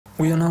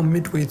We are now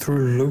midway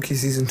through Loki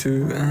season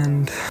 2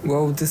 and,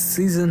 well, this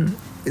season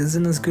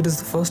isn't as good as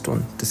the first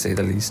one, to say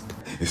the least.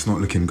 It's not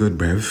looking good,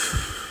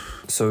 bruv.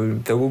 So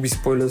there will be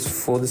spoilers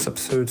for this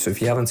episode, so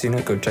if you haven't seen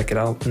it, go check it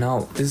out.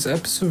 Now, this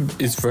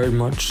episode is very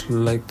much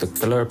like the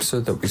filler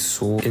episode that we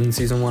saw in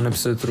season 1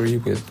 episode 3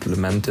 with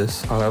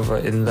Lamentis. However,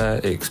 in there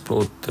it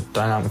explored the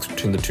dynamics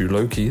between the two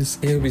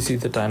Lokis. Here we see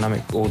the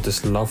dynamic, or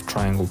this love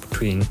triangle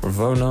between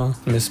Ravonna,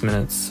 Miss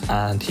Minutes,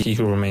 and He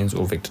Who Remains,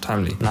 or Victor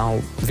Timely. Now,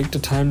 Victor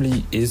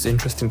Timely is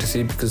interesting to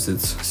see because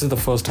this is the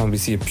first time we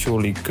see a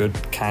purely good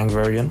Kang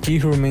variant. He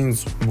Who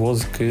Remains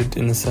was good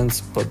in a sense,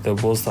 but there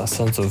was that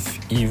sense of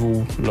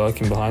evil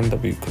lurking behind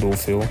that we could all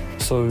feel.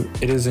 So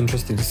it is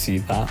interesting to see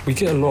that. We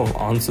get a lot of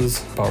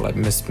answers about like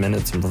Miss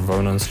Minutes and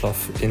Ravonna and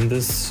stuff in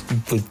this,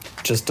 with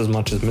just as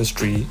much as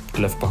mystery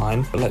left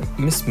behind. But like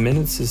Miss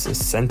Minutes is a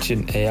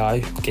sentient AI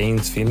who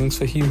gains feelings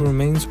for He Who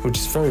Remains, which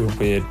is very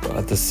weird, but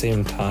at the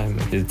same time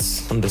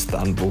it's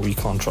understandable. We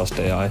can't trust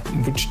AI,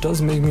 which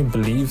does make me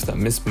believe that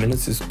Miss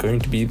Minutes is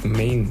going to be the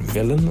main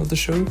villain of the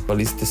show, or at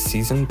least this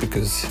season,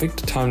 because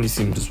Victor Timely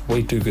seems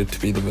way too good to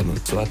be the villain.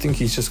 So I think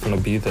he's just going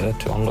to be there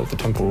to unlock the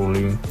temporal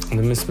loom, and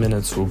the Miss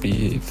Minutes will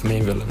be the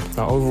main villain.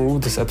 Now overall,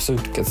 this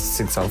episode gets a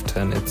 6 out of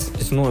 10.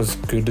 It's not as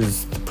good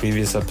as the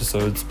previous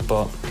episodes,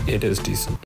 but it is decent.